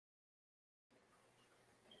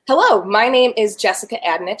Hello, my name is Jessica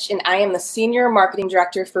Adanich, and I am the Senior Marketing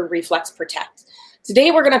Director for Reflex Protect. Today,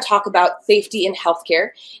 we're going to talk about safety in healthcare,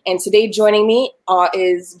 and today joining me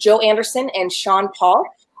is Joe Anderson and Shawn Paul.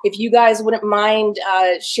 If you guys wouldn't mind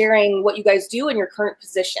sharing what you guys do in your current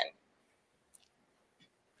position.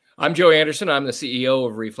 I'm Joe Anderson. I'm the CEO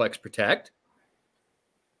of Reflex Protect.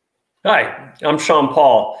 Hi, I'm Shawn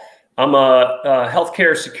Paul. I'm a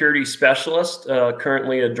healthcare security specialist,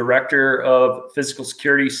 currently a director of physical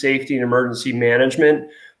security, safety, and emergency management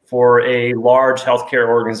for a large healthcare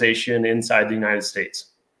organization inside the United States.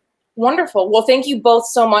 Wonderful. Well, thank you both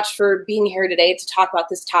so much for being here today to talk about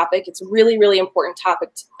this topic. It's a really, really important topic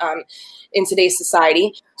in today's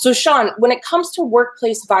society. So, Shawn, when it comes to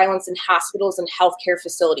workplace violence in hospitals and healthcare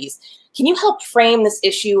facilities, can you help frame this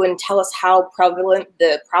issue and tell us how prevalent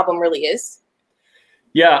the problem really is?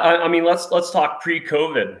 Yeah, I mean, let's talk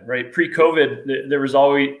pre-COVID, right? Pre-COVID, there was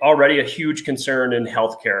already a huge concern in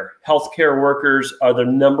healthcare. Healthcare workers are the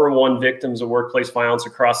 #1 victims of workplace violence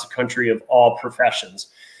across the country of all professions.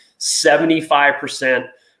 75%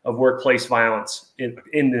 of workplace violence in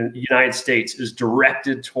the United States is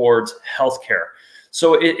directed towards healthcare.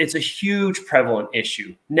 So it's a huge prevalent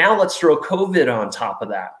issue. Now let's throw COVID on top of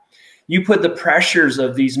that. You put the pressures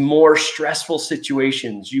of these more stressful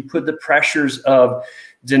situations. You put the pressures of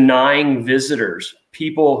denying visitors,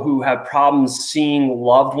 people who have problems seeing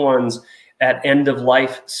loved ones at end of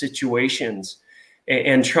life situations,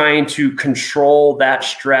 and trying to control that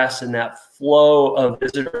stress and that flow of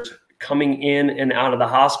visitors coming in and out of the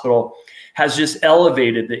hospital has just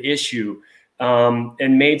elevated the issue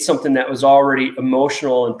and made something that was already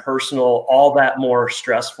emotional and personal all that more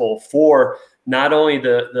stressful for not only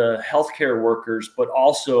the healthcare workers, but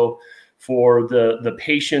also for the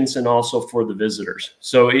patients and also for the visitors.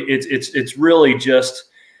 So it's really just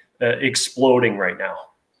exploding right now.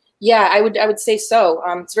 Yeah, I would say so.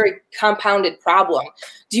 It's a very compounded problem.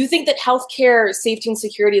 Do you think that healthcare safety and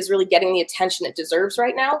security is really getting the attention it deserves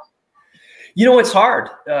right now? You know, it's hard.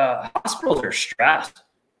 Hospitals are stressed.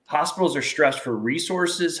 Hospitals are stressed for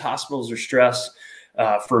resources. Hospitals are stressed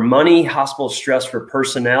for money. Hospitals stressed for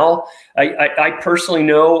personnel. I personally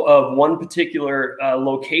know of one particular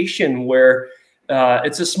location where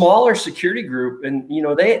it's a smaller security group, and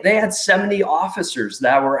they had 70 officers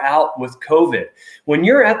that were out with COVID. When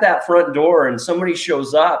you're at that front door and somebody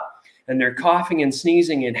shows up and they're coughing and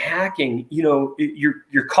sneezing and hacking,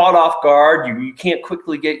 you're caught off guard. You can't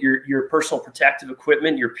quickly get your personal protective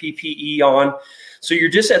equipment, your PPE on. So you're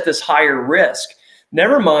just at this higher risk.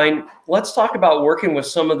 Never mind, let's talk about working with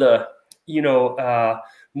some of the,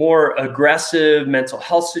 more aggressive mental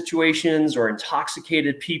health situations or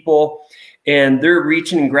intoxicated people. And they're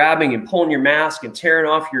reaching and grabbing and pulling your mask and tearing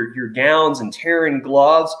off your gowns and tearing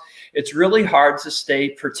gloves. It's really hard to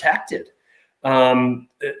stay protected.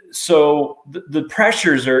 So the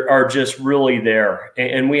pressures are just really there.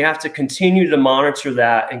 And we have to continue to monitor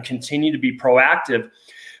that and continue to be proactive.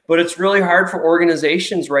 But it's really hard for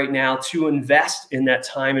organizations right now to invest in that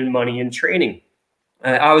time and money in training.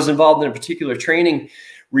 I was involved in a particular training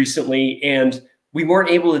recently, and we weren't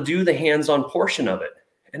able to do the hands-on portion of it.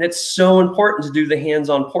 And it's so important to do the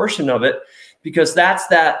hands-on portion of it, because that's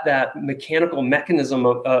that mechanical mechanism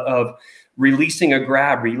of releasing a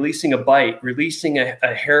grab, releasing a bite, releasing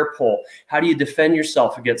a hair pull. How do you defend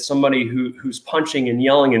yourself against somebody who's punching and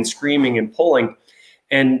yelling and screaming and pulling?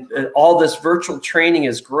 And all this virtual training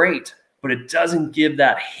is great, but it doesn't give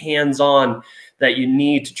that hands-on that you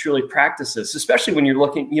need to truly practice this, especially when you're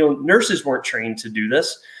looking, nurses weren't trained to do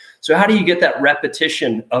this. So how do you get that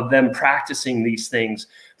repetition of them practicing these things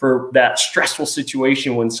for that stressful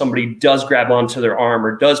situation when somebody does grab onto their arm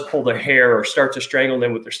or does pull their hair or start to strangle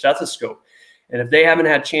them with their stethoscope? And if they haven't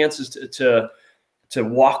had chances to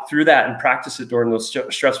walk through that and practice it during those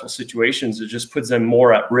stressful situations, it just puts them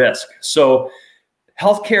more at risk. So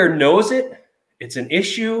healthcare knows it. It's an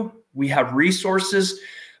issue. We have resources,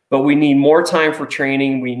 but we need more time for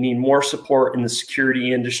training. We need more support in the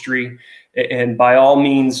security industry. And by all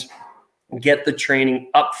means, get the training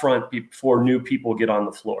up front before new people get on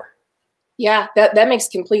the floor. Yeah, that makes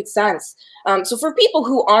complete sense. So for people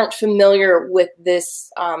who aren't familiar with this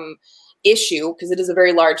issue, because it is a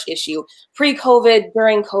very large issue, pre-COVID,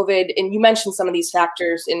 during COVID, and you mentioned some of these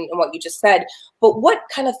factors in what you just said, but what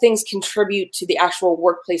kind of things contribute to the actual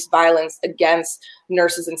workplace violence against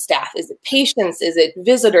nurses and staff? Is it patients? Is it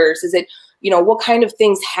visitors? Is it, what kind of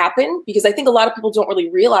things happen? Because I think a lot of people don't really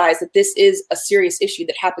realize that this is a serious issue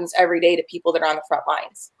that happens every day to people that are on the front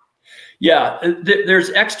lines. Yeah, there's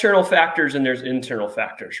external factors and there's internal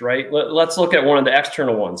factors, right? Let's look at one of the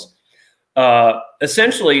external ones.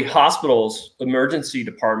 Essentially, hospitals, emergency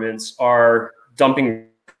departments are dumping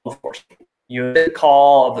enforcement. You know, the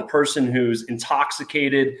call of the person who's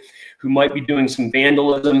intoxicated, who might be doing some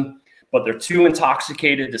vandalism, but they're too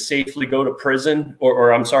intoxicated to safely go to prison,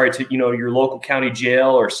 or I'm sorry, to, you know, your local county jail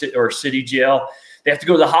or city jail. They have to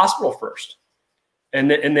go to the hospital first. And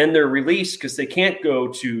then they're released because they can't go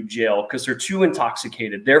to jail because they're too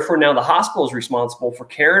intoxicated. Therefore, now the hospital is responsible for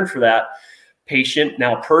caring for that patient,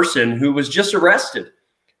 now person, who was just arrested,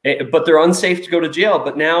 but they're unsafe to go to jail.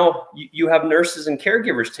 But now you have nurses and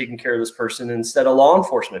caregivers taking care of this person instead of law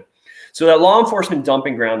enforcement. So that law enforcement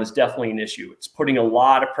dumping ground is definitely an issue. It's putting a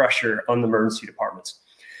lot of pressure on the emergency departments.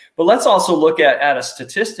 But let's also look at a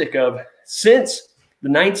statistic of, since the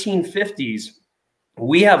 1950s,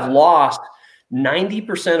 we have lost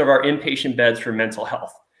 90% of our inpatient beds for mental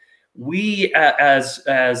health. We, as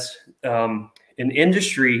an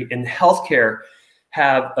industry in healthcare,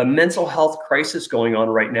 have a mental health crisis going on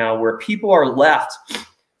right now, where people are left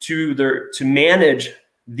to manage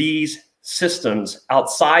these systems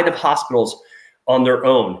outside of hospitals on their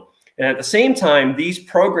own. And at the same time, these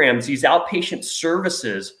programs, these outpatient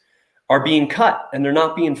services, are being cut and they're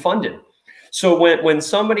not being funded. So when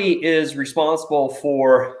somebody is responsible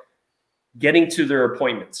for getting to their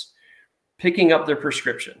appointments, picking up their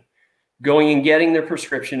prescription, going and getting their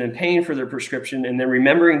prescription and paying for their prescription, and then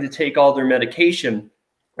remembering to take all their medication,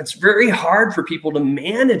 it's very hard for people to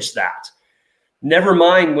manage that. Never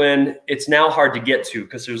mind when it's now hard to get to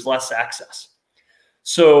because there's less access.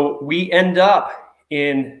 So we end up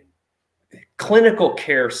in clinical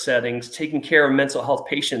care settings taking care of mental health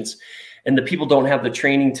patients, and the people don't have the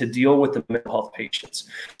training to deal with the mental health patients.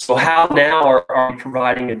 So how now are we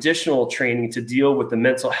providing additional training to deal with the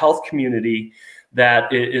mental health community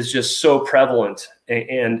that is just so prevalent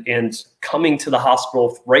and coming to the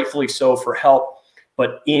hospital, rightfully so, for help,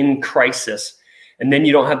 but in crisis? And then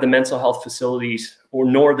you don't have the mental health facilities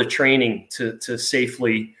nor the training to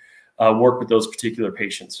safely work with those particular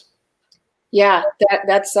patients. Yeah,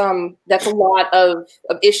 that's a lot of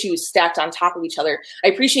issues stacked on top of each other. I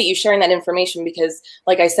appreciate you sharing that information because,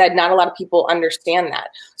 like I said, not a lot of people understand that.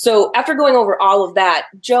 So after going over all of that,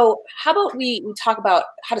 Joe, how about we talk about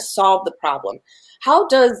how to solve the problem? How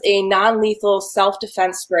does a non-lethal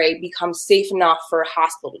self-defense spray become safe enough for a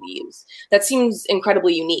hospital to use? That seems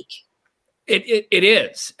incredibly unique. It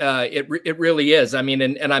is. It really is. I mean,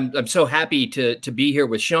 and I'm so happy to be here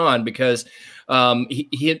with Shawn because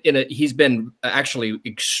he's been actually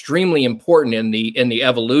extremely important in the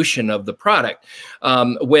evolution of the product.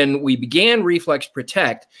 When we began Reflex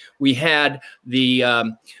Protect, we had the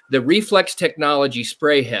Reflex technology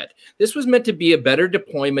spray head. This was meant to be a better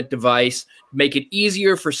deployment device, make it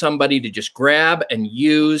easier for somebody to just grab and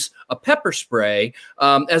use a pepper spray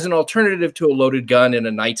as an alternative to a loaded gun in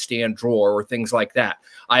a nightstand drawer or things like that.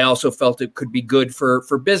 I also felt it could be good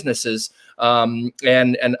for businesses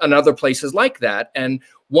and other places like that. And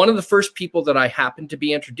one of the first people that I happened to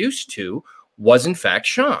be introduced to was in fact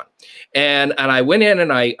Shawn. And I went in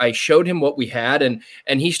and I showed him what we had, and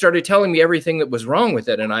he started telling me everything that was wrong with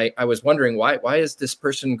it. And I was wondering, why is this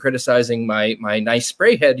person criticizing my nice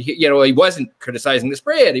spray head? He wasn't criticizing the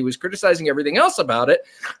spray head, he was criticizing everything else about it.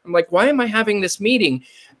 I'm like, why am I having this meeting?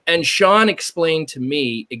 And Shawn explained to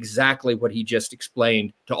me exactly what he just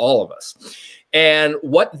explained to all of us. And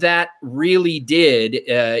what that really did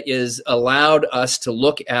is allowed us to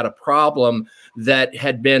look at a problem that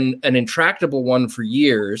had been an intractable one for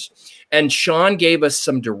years. And Shawn gave us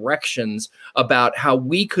some directions about how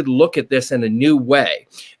we could look at this in a new way,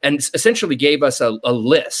 and essentially gave us a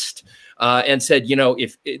list. And said,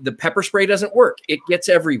 if the pepper spray doesn't work, it gets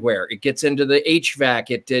everywhere. It gets into the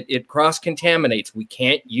HVAC. It cross-contaminates. We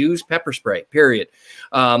can't use pepper spray, period.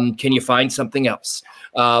 Can you find something else?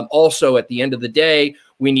 Also, at the end of the day,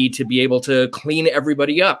 we need to be able to clean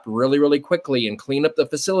everybody up really, really quickly and clean up the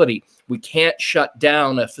facility. We can't shut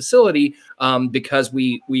down a facility because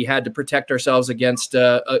we had to protect ourselves against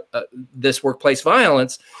this workplace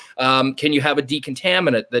violence. Can you have a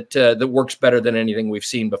decontaminant that works better than anything we've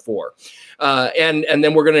seen before? And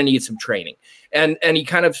then we're going to need some training. And he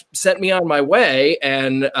kind of sent me on my way,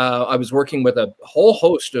 and I was working with a whole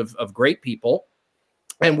host of great people.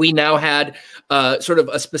 And we now had sort of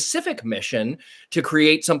a specific mission to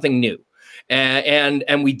create something new.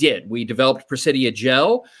 And we did. We developed Presidia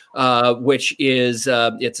Gel, which is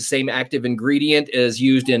it's the same active ingredient as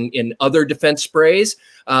used in other defense sprays,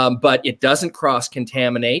 but it doesn't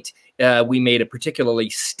cross-contaminate. We made a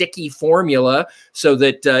particularly sticky formula so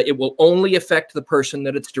that it will only affect the person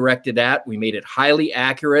that it's directed at. We made it highly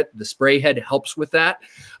accurate. The spray head helps with that.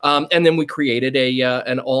 And then we created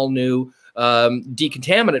an all-new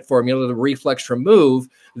decontaminant formula, the Reflex Remove,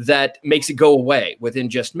 that makes it go away within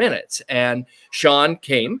just minutes. And Shawn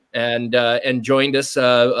came and joined us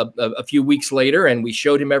a few weeks later, and we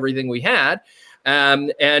showed him everything we had.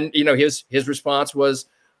 And you know, his response was,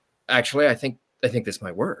 actually, I think this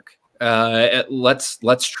might work.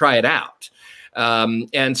 Let's try it out.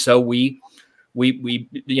 And so we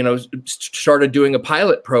you know, started doing a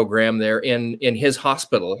pilot program there in his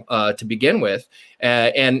hospital to begin with,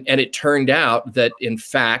 and it turned out that, in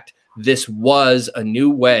fact, this was a new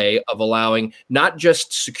way of allowing not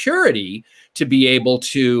just security to be able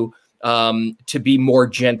to be more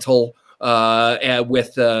gentle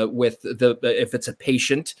with if it's a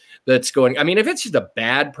patient that's going. I mean, if it's just a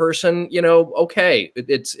bad person, you know, okay,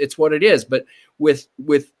 it's what it is. But with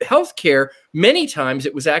healthcare, many times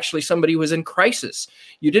it was actually somebody who was in crisis.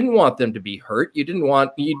 You didn't want them to be hurt. You didn't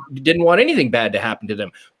want anything bad to happen to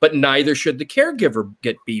them, but neither should the caregiver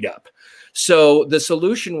get beat up. So the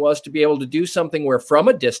solution was to be able to do something where, from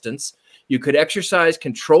a distance, you could exercise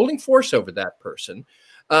controlling force over that person.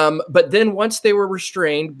 But then once they were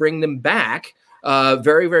restrained, bring them back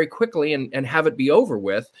very, very quickly and have it be over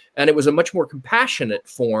with. And it was a much more compassionate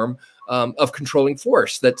form of controlling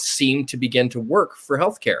force that seemed to begin to work for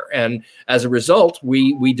healthcare. And as a result,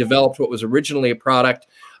 we developed what was originally a product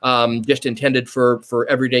just intended for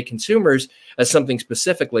everyday consumers as something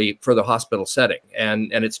specifically for the hospital setting.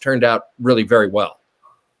 And it's turned out really very well.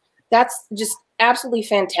 That's just absolutely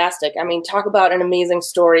fantastic. I mean, talk about an amazing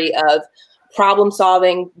story of problem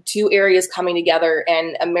solving, two areas coming together,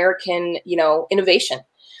 and American, you know, innovation.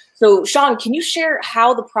 So Shawn, can you share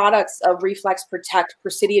how the products of Reflex Protect,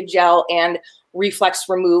 Presidia Gel, and Reflex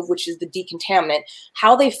Remove, which is the decontaminant,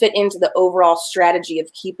 how they fit into the overall strategy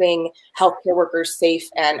of keeping healthcare workers safe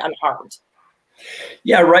and unharmed?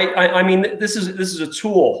 Yeah, right. I mean, this is a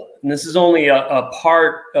tool, and this is only a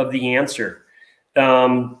part of the answer. You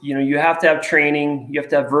know, you have to have training, you have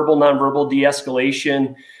to have verbal, nonverbal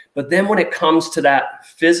de-escalation. But then when it comes to that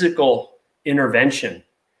physical intervention,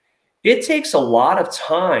 it takes a lot of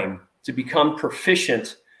time to become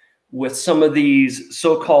proficient with some of these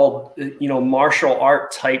so-called, you know, martial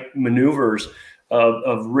art type maneuvers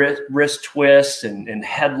of wrist twists and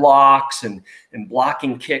headlocks and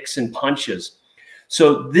blocking kicks and punches.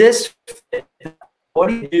 So this, what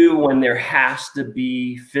do you do when there has to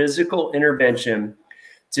be physical intervention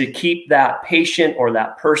to keep that patient or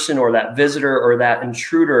that person or that visitor or that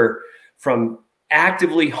intruder from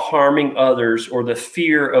actively harming others or the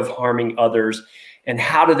fear of harming others? And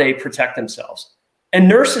how do they protect themselves? And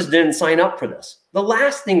nurses didn't sign up for this. The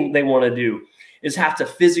last thing they want to do is have to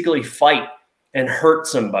physically fight and hurt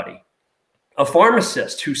somebody. A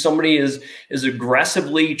pharmacist who somebody is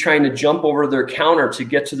aggressively trying to jump over their counter to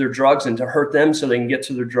get to their drugs and to hurt them so they can get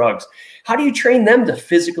to their drugs. How do you train them to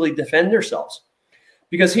physically defend themselves?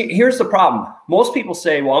 Because here's the problem. Most people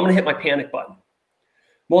say, well, I'm going to hit my panic button.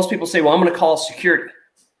 Most people say, well, I'm going to call security.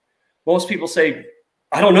 Most people say,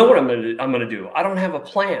 I don't know what I'm going to do. I don't have a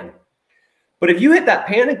plan. But if you hit that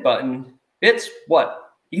panic button, it's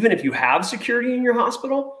what? Even if you have security in your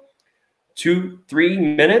hospital,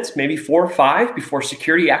 2-3 minutes, maybe 4 or 5 before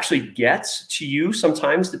security actually gets to you,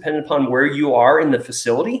 sometimes depending upon where you are in the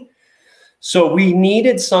facility. So we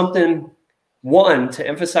needed something, one, to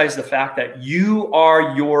emphasize the fact that you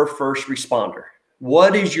are your first responder.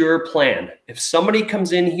 What is your plan? If somebody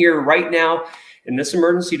comes in here right now in this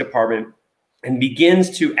emergency department and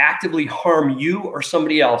begins to actively harm you or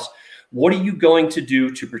somebody else, what are you going to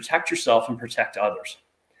do to protect yourself and protect others?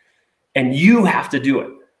 And you have to do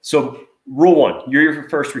it. So rule 1, you're your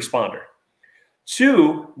first responder.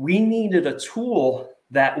 2, we needed a tool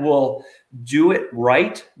that will do it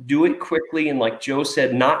right, do it quickly, and like Joe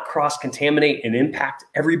said, not cross-contaminate and impact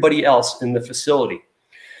everybody else in the facility.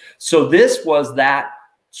 So this was that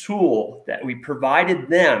tool that we provided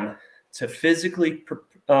them to physically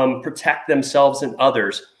protect themselves and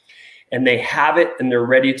others. And they have it, and they're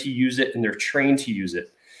ready to use it, and they're trained to use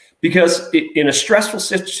it. Because in a stressful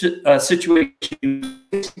situation,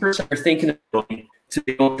 60% are thinking to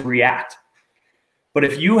be able to react. But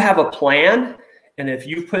if you have a plan, and if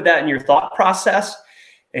you put that in your thought process,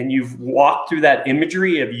 and you've walked through that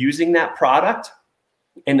imagery of using that product,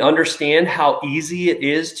 and understand how easy it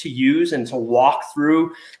is to use and to walk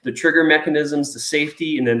through the trigger mechanisms, the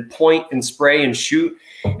safety, and then point and spray and shoot,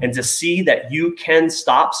 and to see that you can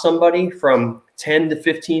stop somebody from 10 to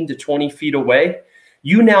 15 to 20 feet away,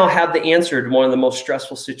 you now have the answer to one of the most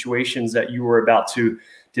stressful situations that you were about to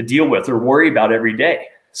deal with or worry about every day.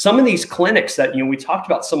 Some of these clinics that, we talked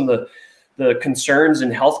about some of the concerns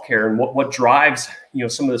in healthcare and what drives,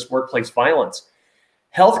 some of this workplace violence.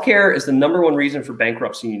 Healthcare is the #1 reason for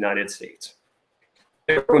bankruptcy in the United States.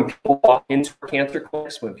 When people walk into our cancer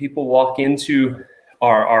clinics, when people walk into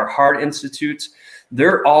our heart institutes,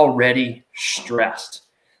 they're already stressed.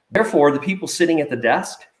 Therefore, the people sitting at the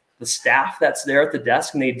desk, the staff that's there at the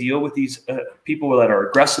desk, and they deal with these people that are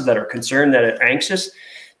aggressive, that are concerned, that are anxious,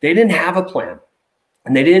 they didn't have a plan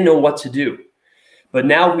and they didn't know what to do. But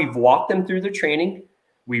now we've walked them through the training.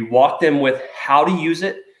 We walked them with how to use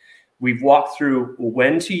it. We've walked through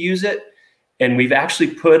when to use it. And we've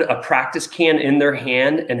actually put a practice can in their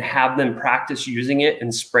hand and have them practice using it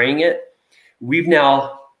and spraying it. We've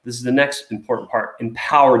now, this is the next important part,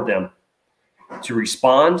 empowered them to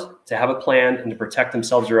respond, to have a plan, and to protect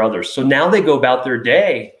themselves or others. So now they go about their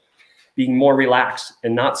day being more relaxed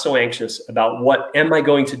and not so anxious about what am I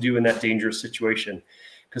going to do in that dangerous situation,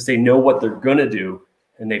 because they know what they're going to do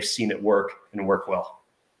and they've seen it work and work well.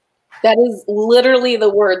 That is literally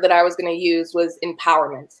the word that I was going to use, was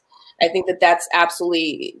empowerment. I think that that's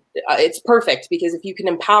absolutely, it's perfect, because if you can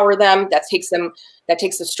empower them, that takes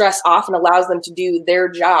the stress off and allows them to do their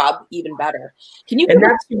job even better. Can you? And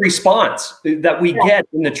that's the response that we get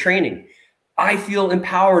in the training. I feel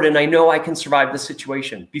empowered and I know I can survive the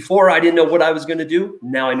situation. Before, I didn't know what I was going to do.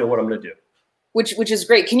 Now I know what I'm going to do. Which is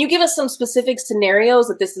great. Can you give us some specific scenarios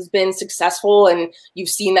that this has been successful and you've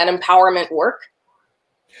seen that empowerment work?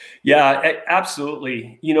 Yeah,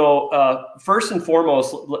 absolutely. You know, first and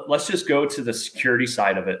foremost, let's just go to the security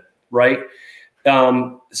side of it, right?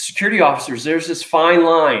 Security officers, there's this fine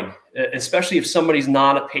line, especially if somebody's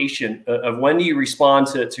not a patient, of when do you respond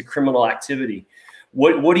to criminal activity?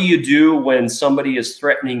 What do you do when somebody is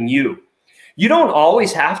threatening you? You don't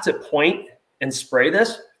always have to point and spray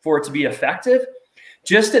this for it to be effective.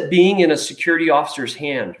 Just at being in a security officer's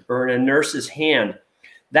hand or in a nurse's hand,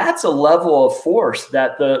 that's a level of force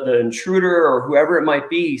that the intruder or whoever it might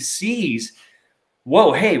be sees.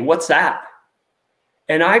 Whoa, hey, what's that?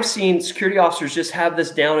 And I've seen security officers just have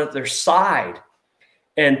this down at their side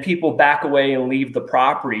and people back away and leave the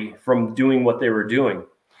property from doing what they were doing.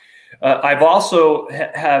 I've also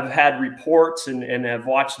have had reports and have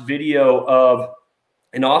watched video of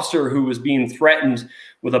an officer who was being threatened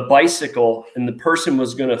with a bicycle, and the person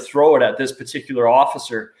was going to throw it at this particular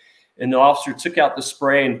officer. And the officer took out the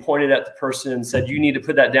spray and pointed at the person and said, you need to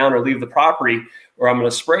put that down or leave the property or I'm going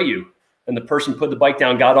to spray you. And the person put the bike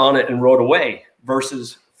down, got on it and rode away,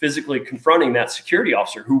 versus physically confronting that security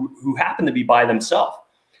officer who happened to be by themselves.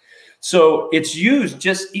 So it's used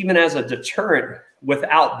just even as a deterrent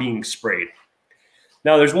without being sprayed.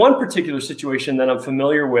 Now, there's one particular situation that I'm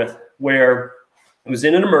familiar with where it was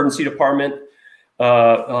in an emergency department.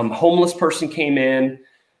 Homeless person came in.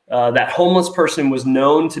 That homeless person was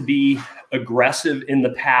known to be aggressive in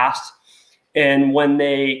the past. And when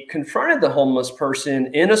they confronted the homeless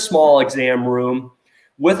person in a small exam room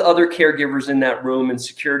with other caregivers in that room and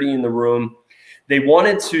security in the room, they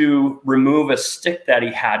wanted to remove a stick that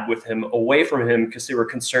he had with him away from him because they were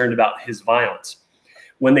concerned about his violence.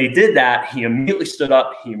 When they did that, he immediately stood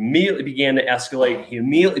up. He immediately began to escalate. He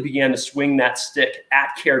immediately began to swing that stick at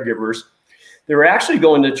caregivers. They were actually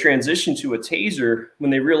going to transition to a taser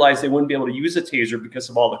when they realized they wouldn't be able to use a taser because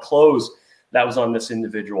of all the clothes that was on this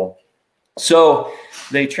individual. So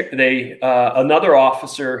another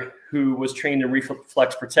officer who was trained in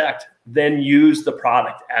Reflex Protect then used the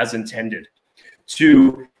product as intended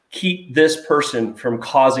to keep this person from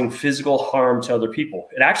causing physical harm to other people.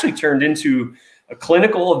 It actually turned into a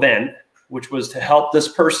clinical event, which was to help this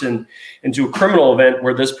person, into a criminal event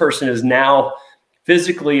where this person is now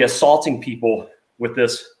physically assaulting people with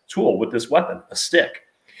this tool, with this weapon, a stick.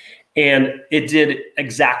 And it did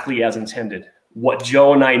exactly as intended, what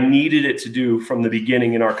Joe and I needed it to do from the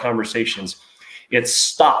beginning in our conversations. It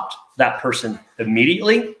stopped that person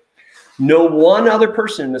immediately. No one other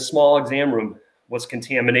person in the small exam room was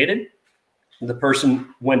contaminated. The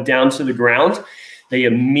person went down to the ground. They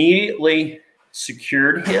immediately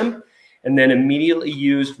secured him and then immediately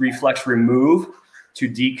used Reflex Remove to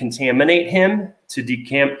decontaminate him, to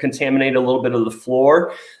decontaminate a little bit of the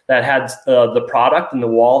floor that had the product and the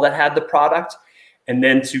wall that had the product, and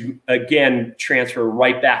then to, again, transfer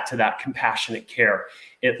right back to that compassionate care.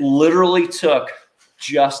 It literally took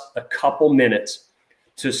just a couple minutes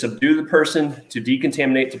to subdue the person, to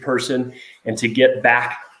decontaminate the person, and to get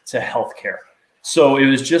back to healthcare. So it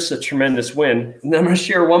was just a tremendous win. And I'm going to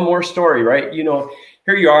share one more story, right? You know,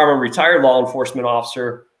 here you are, I'm a retired law enforcement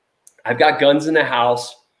officer. I've got guns in the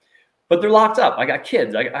house, but they're locked up. I got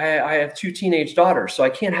kids. I have 2 teenage daughters, so I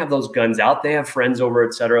can't have those guns out. They have friends over,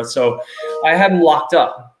 et cetera. So I have them locked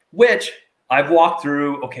up, which I've walked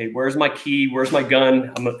through. Okay, where's my key? Where's my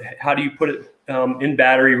gun? How do you put it in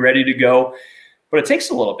battery, ready to go? but it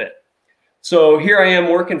takes a little bit. So here I am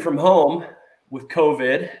working from home with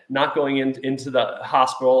COVID, not going into the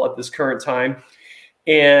hospital at this current time.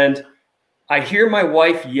 And I hear my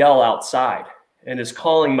wife yell outside and is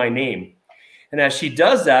calling my name. And as she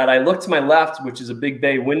does that, I look to my left, which is a big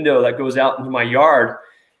bay window that goes out into my yard.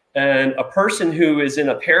 And a person who is in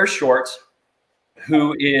a pair of shorts,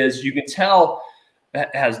 who is, you can tell,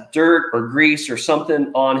 has dirt or grease or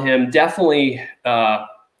something on him. Definitely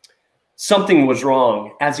something was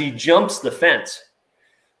wrong as he jumps the fence.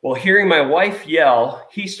 Well, hearing my wife yell,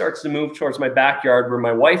 he starts to move towards my backyard where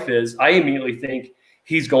my wife is. I immediately think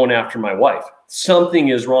he's going after my wife. Something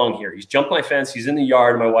is wrong here. He's jumped my fence. He's in the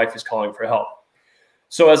yard. And my wife is calling for help.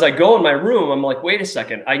 So as I go in my room, I'm like, wait a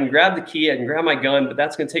second. I can grab the key. I can grab my gun, but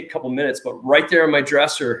that's going to take a couple minutes. But right there on my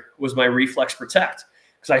dresser was my Reflex Protect,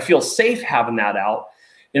 because I feel safe having that out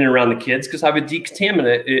in and around the kids because I would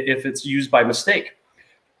decontaminate it if it's used by mistake.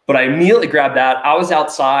 But I immediately grabbed that. I was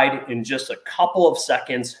outside in just a couple of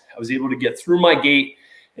seconds. I was able to get through my gate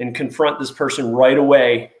and confront this person right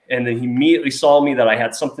away. And then he immediately saw me that I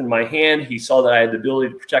had something in my hand. He saw that I had the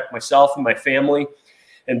ability to protect myself and my family.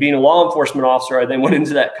 And being a law enforcement officer, I then went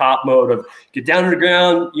into that cop mode of get down to the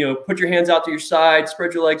ground, you know, put your hands out to your side,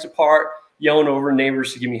 spread your legs apart, yelling over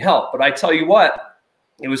neighbors to give me help. But I tell you what,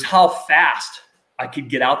 it was how fast I could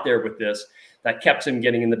get out there with this that kept him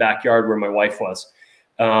getting in the backyard where my wife was.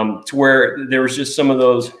 To where there was just some of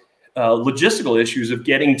those logistical issues of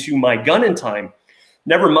getting to my gun in time.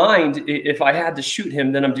 Never mind, if I had to shoot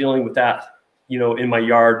him, then I'm dealing with that, you know, in my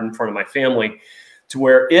yard in front of my family, to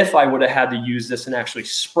where if I would have had to use this and actually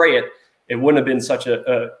spray it, it wouldn't have been such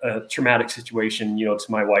a traumatic situation, you know,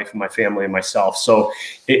 to my wife and my family and myself. So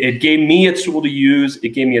it gave me a tool to use. It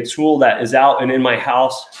gave me a tool that is out and in my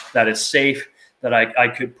house, that is safe, that I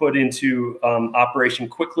could put into operation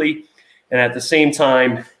quickly. And at the same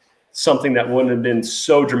time, something that wouldn't have been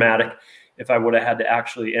so dramatic if I would have had to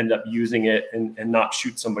actually end up using it and not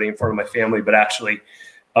shoot somebody in front of my family, but actually,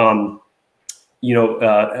 you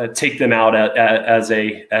know, take them out as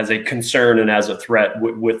a concern and as a threat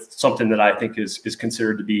with something that I think is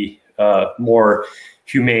considered to be more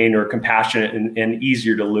humane or compassionate and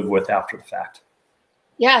easier to live with after the fact.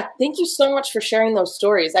 Yeah, thank you so much for sharing those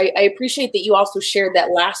stories. I appreciate that you also shared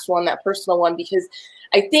that last one, that personal one, because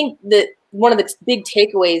I think that one of the big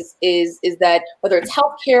takeaways is that whether it's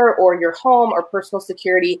healthcare or your home or personal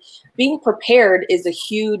security, being prepared is a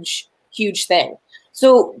huge, huge thing.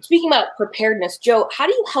 So speaking about preparedness, Joe, how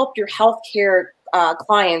do you help your healthcare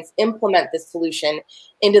clients implement this solution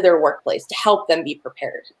into their workplace to help them be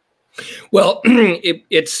prepared? Well,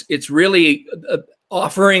 it's really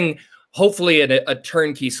offering hopefully a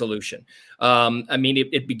turnkey solution. I mean,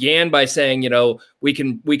 it began by saying, you know, we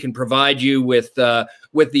can provide you with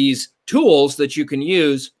these tools that you can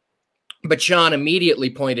use, but Shawn immediately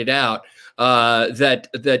pointed out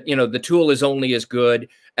that you know, the tool is only as good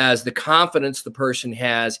as the confidence the person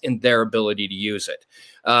has in their ability to use it.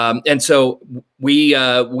 And so we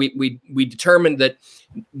determined that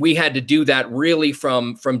we had to do that really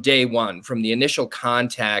from day one, from the initial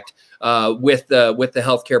contact with the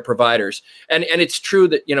healthcare providers. And it's true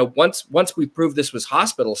that, you know, once we proved this was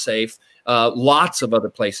hospital safe, lots of other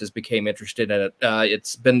places became interested in it.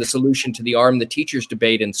 It's been the solution to the arm the teachers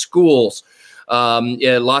debate in schools.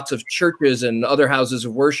 Yeah, lots of churches and other houses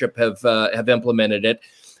of worship have implemented it.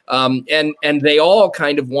 And they all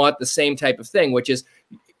kind of want the same type of thing, which is,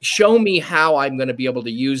 show me how I'm going to be able to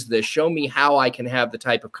use this. Show me how I can have the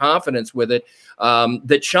type of confidence with it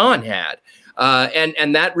that Shawn had.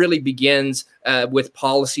 And that really begins with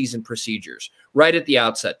policies and procedures right at the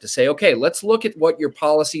outset to say, okay, let's look at what your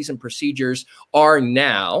policies and procedures are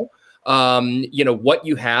now. You know, what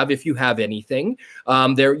you have, if you have anything.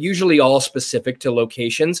 They're usually all specific to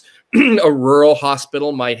locations. A rural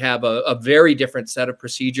hospital might have a very different set of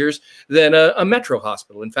procedures than a metro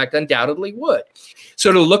hospital. In fact, undoubtedly would.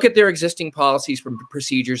 So to look at their existing policies and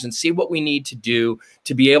procedures and see what we need to do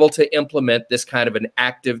to be able to implement this kind of an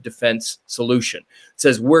active defense solution. It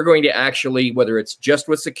says we're going to actually, whether it's just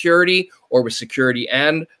with security or with security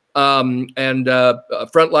and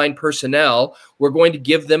frontline personnel, we're going to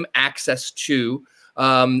give them access to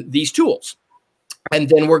these tools. And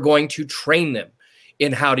then we're going to train them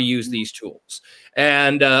in how to use these tools.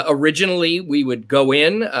 And originally we would go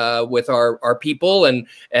in with our people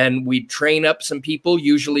and we'd train up some people,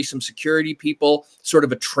 usually some security people, sort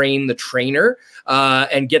of a train the trainer,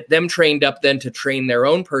 and get them trained up then to train their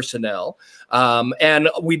own personnel. And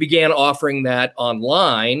we began offering that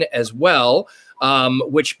online as well.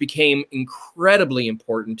 which became incredibly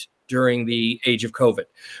important during the age of COVID,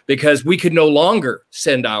 because we could no longer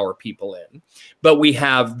send our people in, but we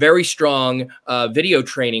have very strong video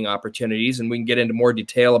training opportunities, and we can get into more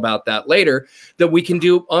detail about that later, that we can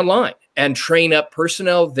do online and train up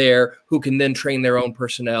personnel there who can then train their own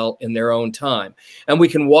personnel in their own time. And we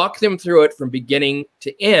can walk them through it from beginning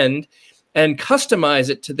to end and customize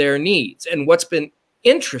it to their needs. And what's been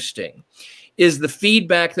interesting is the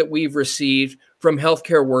feedback that we've received from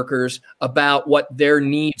healthcare workers about what their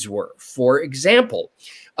needs were. For example,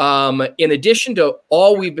 in addition to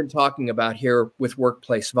all we've been talking about here with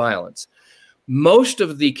workplace violence, most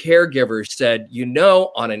of the caregivers said, you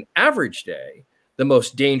know, on an average day, the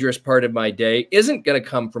most dangerous part of my day isn't going to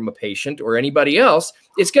come from a patient or anybody else.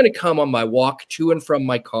 It's going to come on my walk to and from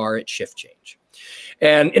my car at shift change.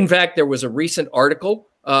 And in fact, there was a recent article,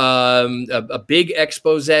 a big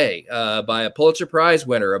expose by a Pulitzer Prize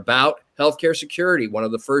winner about healthcare security, one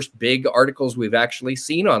of the first big articles we've actually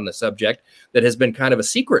seen on the subject that has been kind of a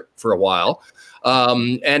secret for a while.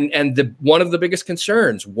 One of the biggest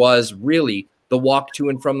concerns was really the walk to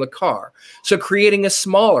and from the car. So creating a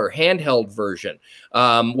smaller handheld version,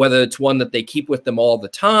 whether it's one that they keep with them all the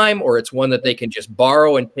time or it's one that they can just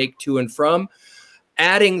borrow and take to and from,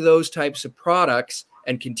 adding those types of products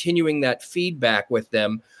and continuing that feedback with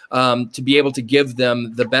them to be able to give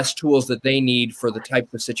them the best tools that they need for the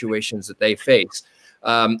types of situations that they face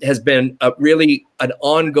has been really an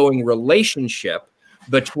ongoing relationship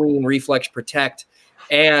between Reflex Protect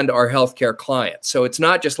and our healthcare clients. So it's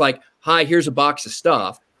not just like, hi, here's a box of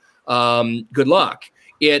stuff. Good luck.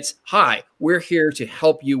 It's, hi, we're here to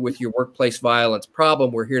help you with your workplace violence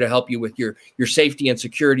problem. We're here to help you with your safety and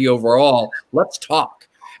security overall. Let's talk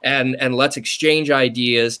and let's exchange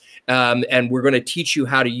ideas. And we're going to teach you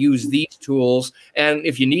how to use these tools. And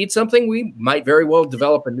if you need something, we might very well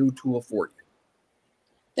develop a new tool for you.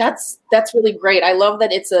 That's really great. I love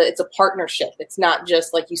that it's a partnership. It's not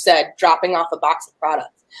just, like you said, dropping off a box of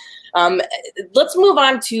products. Let's move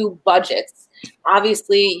on to budgets.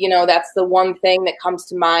 Obviously, you know, that's the one thing that comes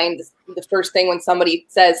to mind. The first thing when somebody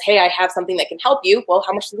says, hey, I have something that can help you. Well,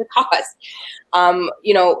 how much does it cost?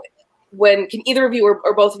 You know, can either of you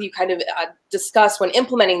or both of you kind of discuss when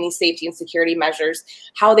implementing these safety and security measures,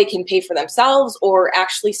 how they can pay for themselves or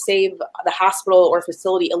actually save the hospital or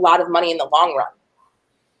facility a lot of money in the long run?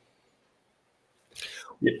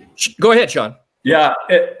 Go ahead, Shawn. Yeah,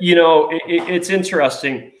 it's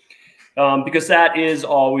interesting because that is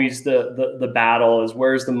always the battle, is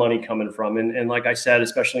where's the money coming from? And like I said,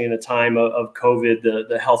 especially in a time of COVID,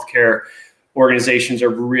 the healthcare organizations are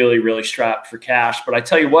really, really strapped for cash. But I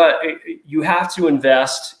tell you what, you have to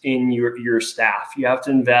invest in your staff. You have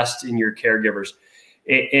to invest in your caregivers.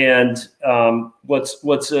 And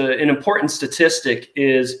what's an important statistic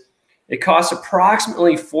is it costs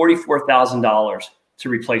approximately $44,000 to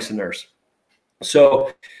replace a nurse.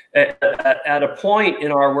 So at a point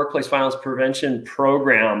in our workplace violence prevention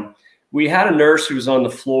program, we had a nurse who was on the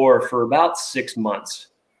floor for about 6 months,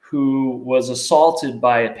 who was assaulted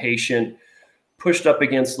by a patient, pushed up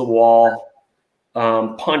against the wall,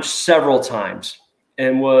 punched several times,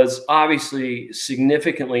 and was obviously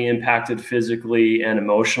significantly impacted physically and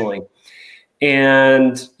emotionally.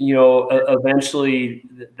 And, you know, eventually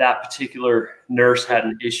that particular nurse had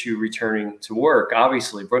an issue returning to work,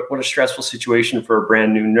 obviously. But what a stressful situation for a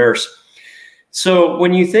brand new nurse. So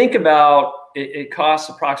when you think about it costs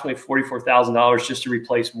approximately $44,000 just to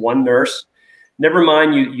replace one nurse. Never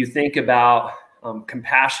mind, you think about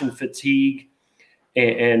compassion fatigue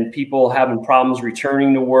and people having problems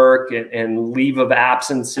returning to work and leave of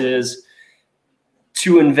absences.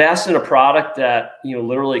 To invest in a product that, you know,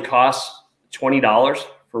 literally costs $20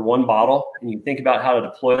 for one bottle, and you think about how to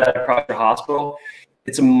deploy that across your hospital,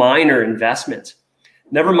 it's a minor investment.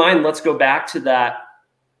 Never mind, let's go back to that,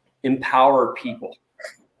 empower people.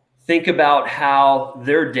 Think about how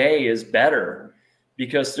their day is better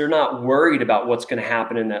because they're not worried about what's going to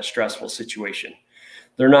happen in that stressful situation.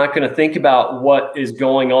 They're not going to think about what is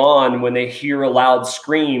going on when they hear a loud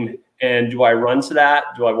scream. And do I run to that?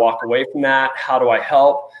 Do I walk away from that? How do I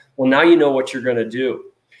help? Well, now you know what you're going to do.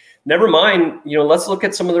 Never mind, you know, let's look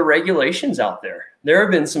at some of the regulations out there. There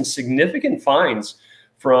have been some significant fines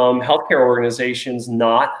from healthcare organizations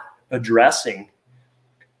not addressing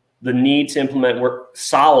the need to implement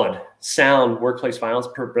solid, sound workplace violence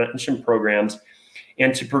prevention programs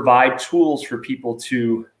and to provide tools for people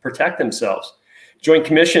to protect themselves. Joint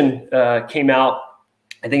Commission came out,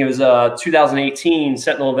 I think it was 2018,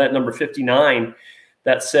 Sentinel Event number 59,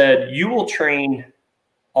 that said you will train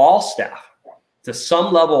all staff to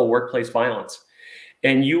some level of workplace violence,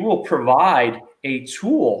 and you will provide a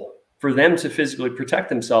tool for them to physically protect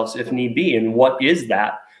themselves if need be. And what is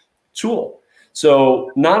that tool?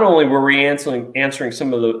 So not only were we answering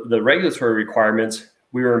some of the regulatory requirements,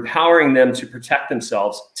 we were empowering them to protect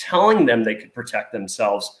themselves, telling them they could protect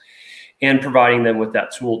themselves, and providing them with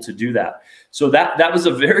that tool to do that. So that was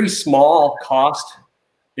a very small cost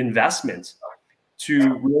investment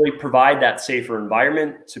to really provide that safer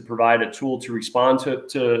environment, to provide a tool to respond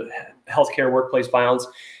to healthcare workplace violence,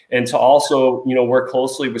 and to also, you know, work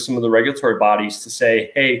closely with some of the regulatory bodies to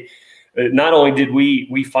say, hey, not only did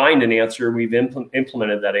we find an answer, we've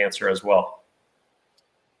implemented that answer as well.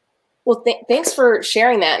 Well, thanks for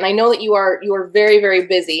sharing that. And I know that you are very, very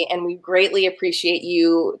busy, and we greatly appreciate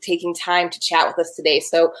you taking time to chat with us today.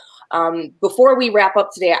 So before we wrap up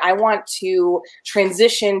today, I want to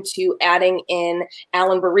transition to adding in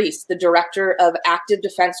Alain Burrese, the Director of Active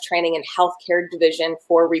Defense Training and Healthcare Division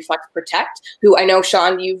for Reflex Protect, who I know,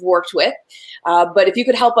 Shawn, you've worked with. But if you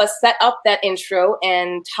could help us set up that intro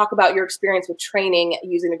and talk about your experience with training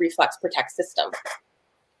using the Reflex Protect system.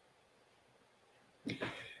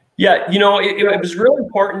 Yeah, you know, it was really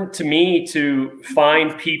important to me to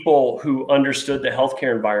find people who understood the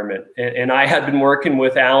healthcare environment. And I had been working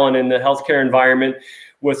with Alain in the healthcare environment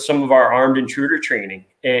with some of our armed intruder training.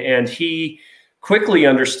 And he quickly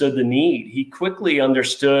understood the need. He quickly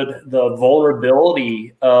understood the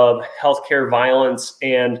vulnerability of healthcare violence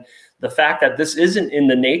and the fact that this isn't in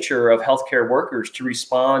the nature of healthcare workers to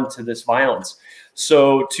respond to this violence.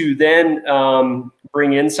 So to then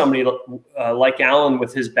bring in somebody like Alain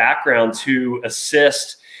with his background to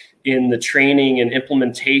assist in the training and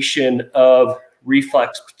implementation of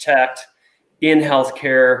Reflex Protect in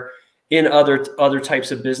healthcare, in other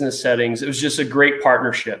types of business settings, it was just a great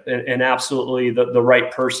partnership and absolutely the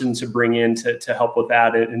right person to bring in to help with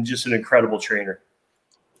that, and just an incredible trainer.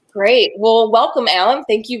 Great. Well, welcome, Alain.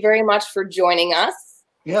 Thank you very much for joining us.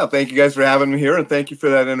 Yeah, thank you guys for having me here, and thank you for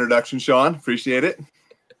that introduction, Shawn. Appreciate it.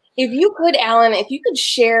 If you could, Alain, if you could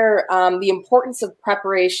share the importance of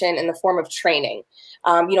preparation in the form of training,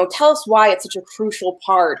 you know, tell us why it's such a crucial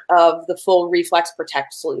part of the full Reflex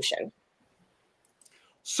Protect solution.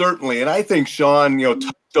 Certainly, and I think Shawn, you know,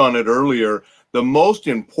 touched on it earlier. The most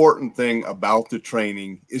important thing about the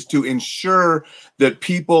training is to ensure that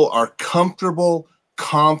people are comfortable,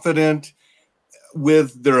 confident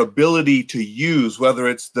with their ability to use, whether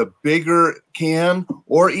it's the bigger can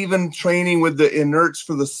or even training with the inerts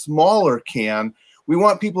for the smaller can. We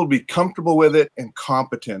want people to be comfortable with it and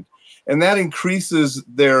competent. And that increases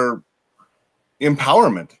their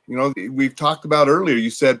empowerment. You know, we've talked about earlier, you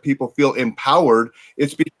said people feel empowered.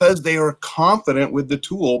 It's because they are confident with the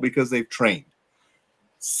tool because they've trained.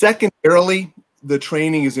 Secondarily, the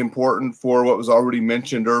training is important for what was already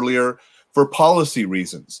mentioned earlier, for policy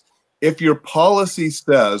reasons. If your policy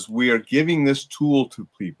says we are giving this tool to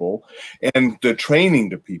people and the training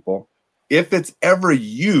to people, if it's ever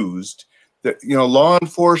used, that, you know, law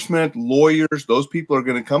enforcement, lawyers, those people are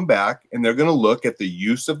going to come back and they're going to look at the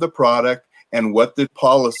use of the product and what the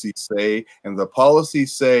policies say. And the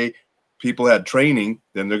policies say people had training,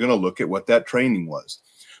 then they're going to look at what that training was.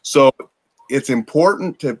 So it's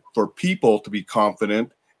important for people to be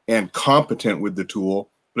confident and competent with the tool.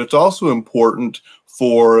 But it's also important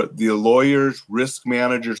for the lawyers, risk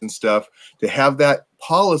managers and stuff to have that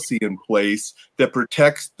policy in place that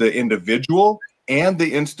protects the individual and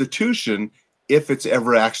the institution if it's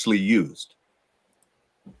ever actually used.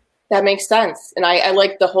 That makes sense. And I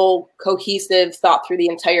like the whole cohesive thought through the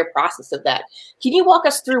entire process of that. Can you walk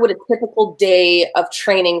us through what a typical day of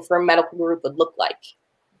training for a medical group would look like?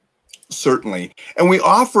 Certainly. And we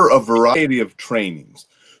offer a variety of trainings.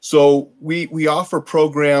 So we offer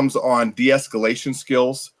programs on de-escalation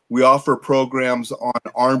skills. We offer programs on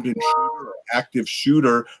armed intruder or active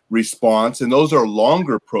shooter response, and those are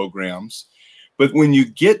longer programs. But when you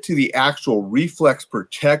get to the actual Reflex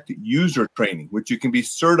Protect user training, which you can be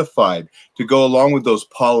certified to go along with those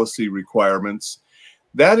policy requirements,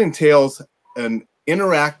 that entails an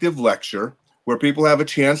interactive lecture where people have a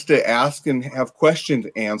chance to ask and have questions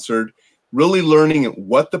answered, really learning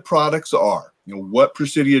what the products are. You know, what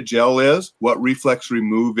Presidia Gel is, what Reflex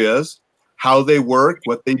Remove is, how they work,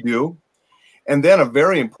 what they do. And then a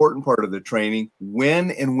very important part of the training,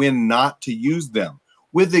 when and when not to use them,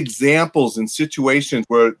 with examples and situations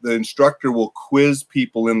where the instructor will quiz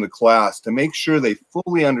people in the class to make sure they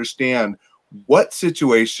fully understand what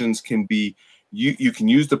situations can be, you can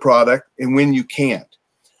use the product and when you can't.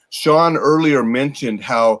 Shawn earlier mentioned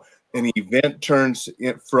how an event turns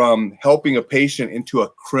it from helping a patient into a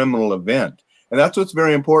criminal event. And that's what's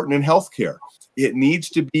very important in healthcare. It needs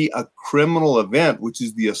to be a criminal event, which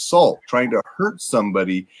is the assault, trying to hurt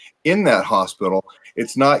somebody in that hospital.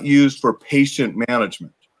 It's not used for patient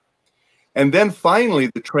management. And then finally,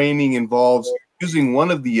 the training involves using one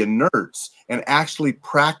of the inerts and actually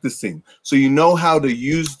practicing. So you know how to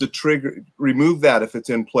use the trigger, remove that if it's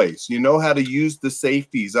in place. You know how to use the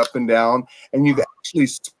safeties up and down, and you've actually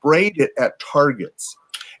sprayed it at targets.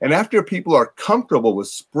 And after people are comfortable with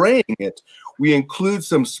spraying it, we include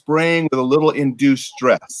some spraying with a little induced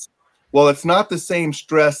stress. Well, it's not the same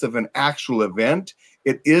stress of an actual event.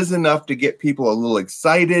 It is enough to get people a little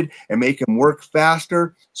excited and make them work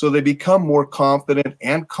faster, so they become more confident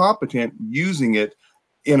and competent using it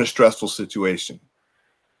in a stressful situation.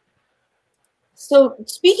 So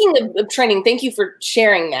speaking of training, thank you for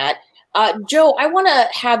sharing that. Joe, I want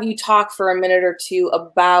to have you talk for a minute or two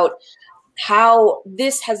about how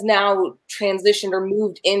this has now transitioned or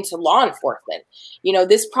moved into law enforcement. You know,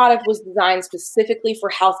 this product was designed specifically for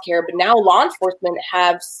healthcare, but now law enforcement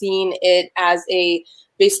have seen it as a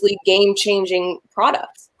basically game-changing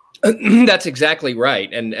product. That's exactly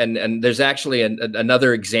right, and there's actually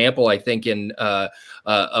another example, I think, in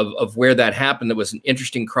of where that happened. That was an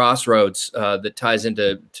interesting crossroads that ties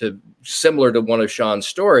into similar to one of Shawn's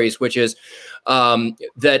stories, which is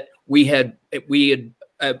that we had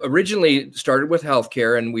originally started with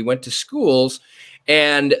healthcare, and we went to schools,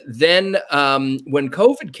 and then when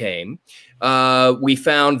COVID came, we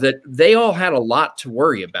found that they all had a lot to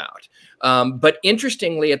worry about. But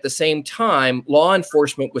interestingly, at the same time, law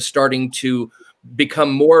enforcement was starting to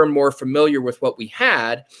become more and more familiar with what we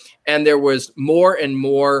had, and there was more and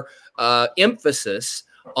more emphasis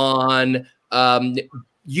on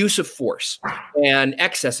use of force and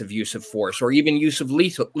excessive use of force, or even use of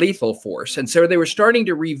lethal force. And so they were starting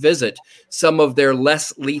to revisit some of their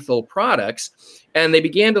less lethal products, and they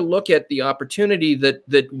began to look at the opportunity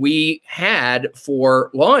that we had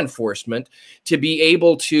for law enforcement to be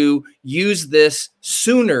able to use this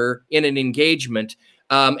sooner in an engagement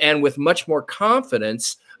and with much more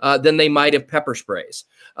confidence than they might have pepper sprays.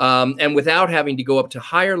 And without having to go up to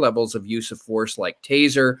higher levels of use of force like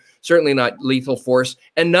taser, certainly not lethal force,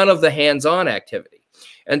 and none of the hands-on activity.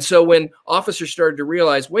 And so when officers started to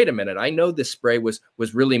realize, wait a minute, I know this spray was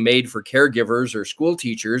really made for caregivers or school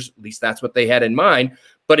teachers, at least that's what they had in mind,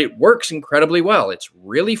 but it works incredibly well. It's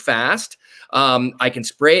really fast. I can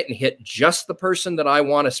spray it and hit just the person that I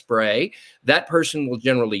want to spray. That person will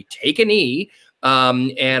generally take a knee,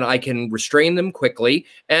 and I can restrain them quickly,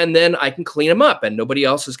 and then I can clean them up, and nobody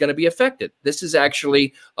else is going to be affected. This is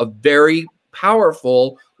actually a very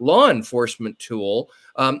powerful law enforcement tool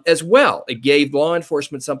as well. It gave law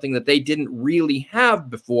enforcement something that they didn't really have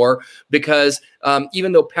before, because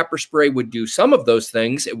even though pepper spray would do some of those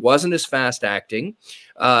things, it wasn't as fast acting,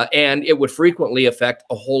 and it would frequently affect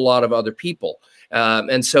a whole lot of other people.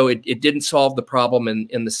 And so it didn't solve the problem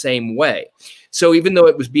in the same way. So even though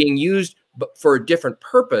it was being used for a different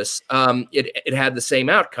purpose, it had the same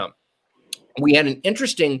outcome. We had an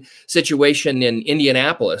interesting situation in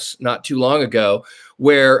Indianapolis not too long ago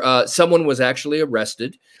where someone was actually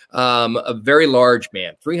arrested, a very large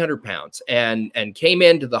man, 300 pounds, and came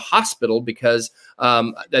into the hospital because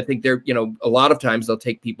I think they're, you know, a lot of times they'll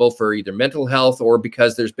take people for either mental health or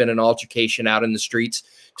because there's been an altercation out in the streets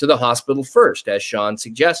to the hospital first, as Shawn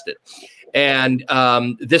suggested. And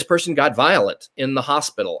this person got violent in the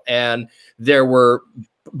hospital, and there were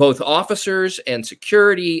both officers and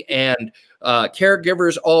security and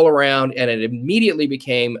caregivers all around, and it immediately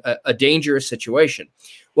became a dangerous situation.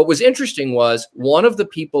 What was interesting was one of the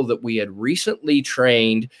people that we had recently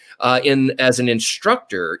trained as an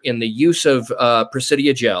instructor in the use of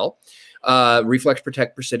Presidia gel, Reflex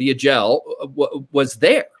Protect Presidia gel, was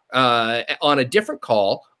there on a different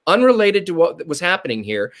call, unrelated to what was happening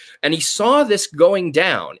here, and he saw this going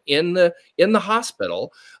down in the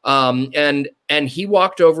hospital, and he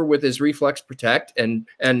walked over with his Reflex Protect and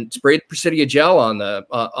sprayed Presidia gel on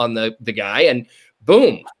the guy, and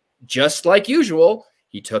boom, just like usual,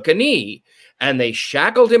 he took a knee, and they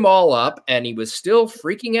shackled him all up, and he was still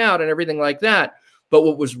freaking out and everything like that. But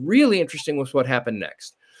what was really interesting was what happened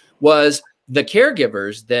next. Was the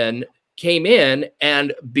caregivers then came in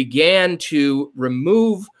and began to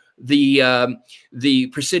remove the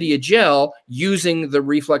Presidia gel using the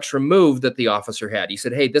Reflex Remove that the officer had. He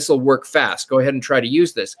said, hey, this will work fast. Go ahead and try to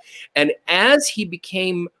use this. And as he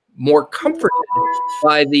became more comforted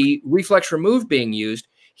by the Reflex Remove being used,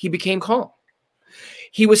 he became calm.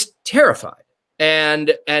 He was terrified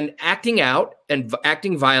and acting out and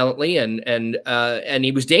acting violently, and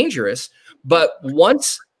he was dangerous. But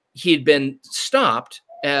once he had been stopped,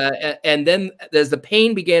 and then as the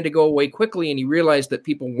pain began to go away quickly and he realized that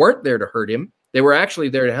people weren't there to hurt him, They were actually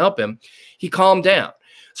there to help him. He calmed down.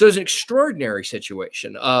 So it's an extraordinary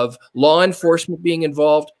situation of law enforcement being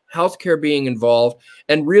involved, healthcare being involved,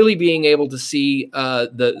 and really being able to see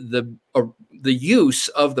the use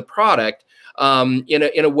of the product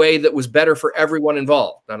in a way that was better for everyone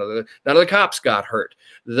involved. None of the cops got hurt.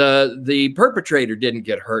 The perpetrator didn't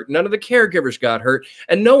get hurt. None of the caregivers got hurt,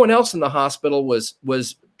 and no one else in the hospital was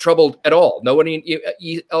troubled at all. No one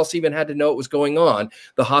else even had to know what was going on.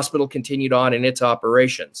 The hospital continued on in its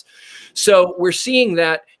operations. So we're seeing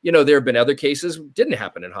that, there have been other cases didn't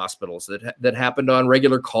happen in hospitals that happened on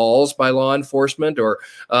regular calls by law enforcement or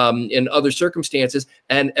in other circumstances.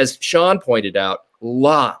 And as Shawn pointed out,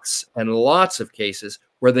 lots and lots of cases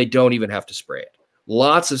where they don't even have to spray it.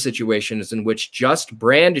 Lots of situations in which just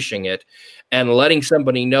brandishing it and letting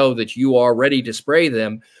somebody know that you are ready to spray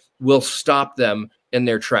them will stop them in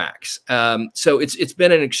their tracks. So it's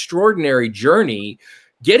been an extraordinary journey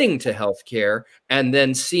getting to healthcare and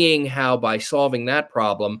then seeing how by solving that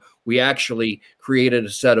problem, we actually created a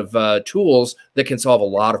set of tools that can solve a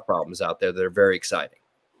lot of problems out there that are very exciting.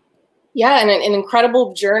 Yeah, and an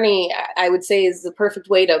incredible journey, I would say, is the perfect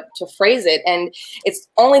way to phrase it. And it's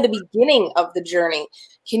only the beginning of the journey.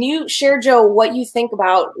 Can you share, Joe, what you think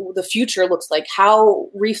about the future looks like, how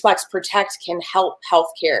Reflex Protect can help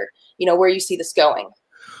healthcare, where you see this going?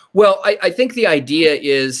 Well, I think the idea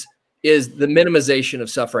is the minimization of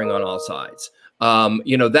suffering on all sides.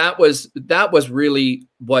 That was really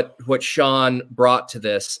what Shawn brought to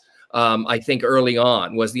this, I think early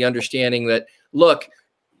on, was the understanding that, look,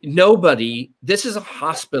 this is a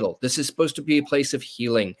hospital. This is supposed to be a place of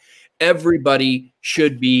healing. Everybody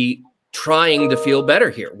should be trying to feel better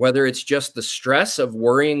here, whether it's just the stress of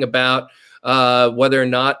worrying about whether or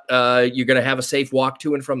not you're going to have a safe walk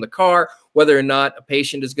to and from the car, whether or not a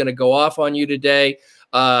patient is going to go off on you today,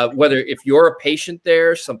 whether if you're a patient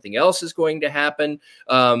there, something else is going to happen.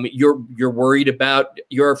 You're worried about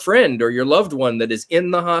your friend or your loved one that is in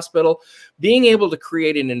the hospital. Being able to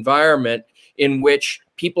create an environment in which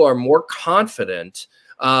people are more confident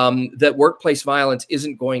that workplace violence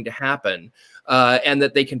isn't going to happen, and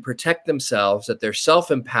that they can protect themselves, that they're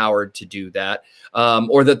self-empowered to do that,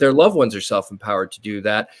 or that their loved ones are self-empowered to do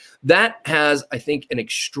that. That has, I think, an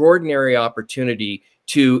extraordinary opportunity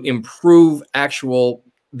to improve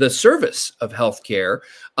the service of healthcare,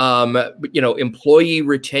 employee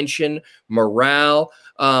retention, morale,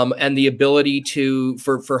 and the ability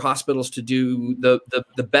for hospitals to do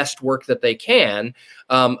the best work that they can,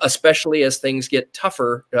 especially as things get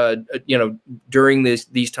tougher, during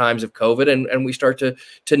these times of COVID, and we start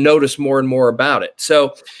to notice more and more about it.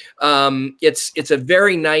 So it's a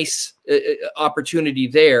very nice opportunity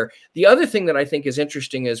there. The other thing that I think is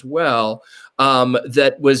interesting as well,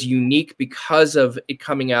 that was unique because of it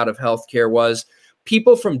coming out of healthcare, was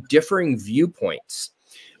people from differing viewpoints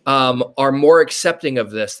are more accepting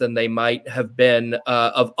of this than they might have been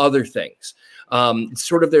of other things.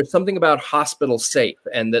 There's something about hospital safe,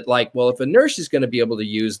 and that, like, well, if a nurse is going to be able to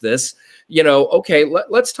use this, okay,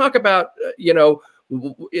 let's talk about,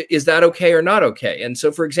 is that okay or not okay? And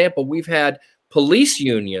so, for example, we've had police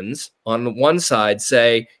unions on one side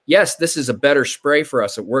say, yes, this is a better spray for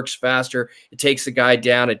us. It works faster. It takes the guy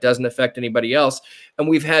down. It doesn't affect anybody else. And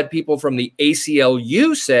we've had people from the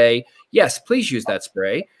ACLU say, yes, please use that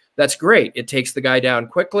spray. That's great. It takes the guy down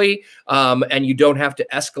quickly, and you don't have to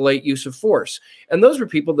escalate use of force. And those were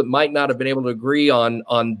people that might not have been able to agree on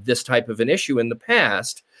this type of an issue in the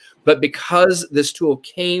past. But because this tool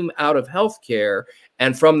came out of healthcare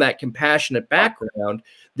and from that compassionate background,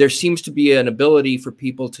 there seems to be an ability for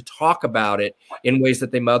people to talk about it in ways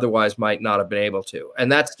that they otherwise might not have been able to.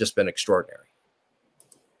 And that's just been extraordinary.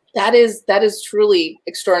 That is truly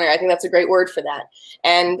extraordinary. I think that's a great word for that.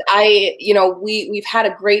 And we've had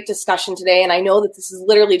a great discussion today, and I know that this is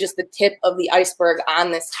literally just the tip of the iceberg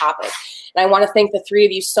on this topic. And I want to thank the three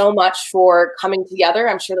of you so much for coming together.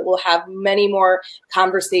 I'm sure that we'll have many more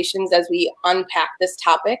conversations as we unpack this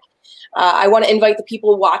topic. I want to invite the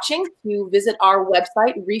people watching to visit our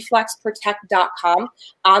website, reflexprotect.com.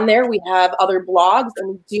 On there, we have other blogs, and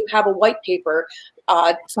we do have a white paper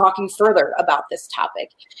talking further about this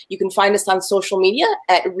topic. You can find us on social media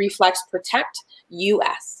at Reflex Protect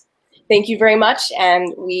US. Thank you very much,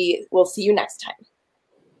 and we will see you next time.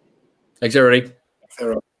 Thanks, everybody.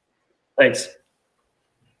 Thanks.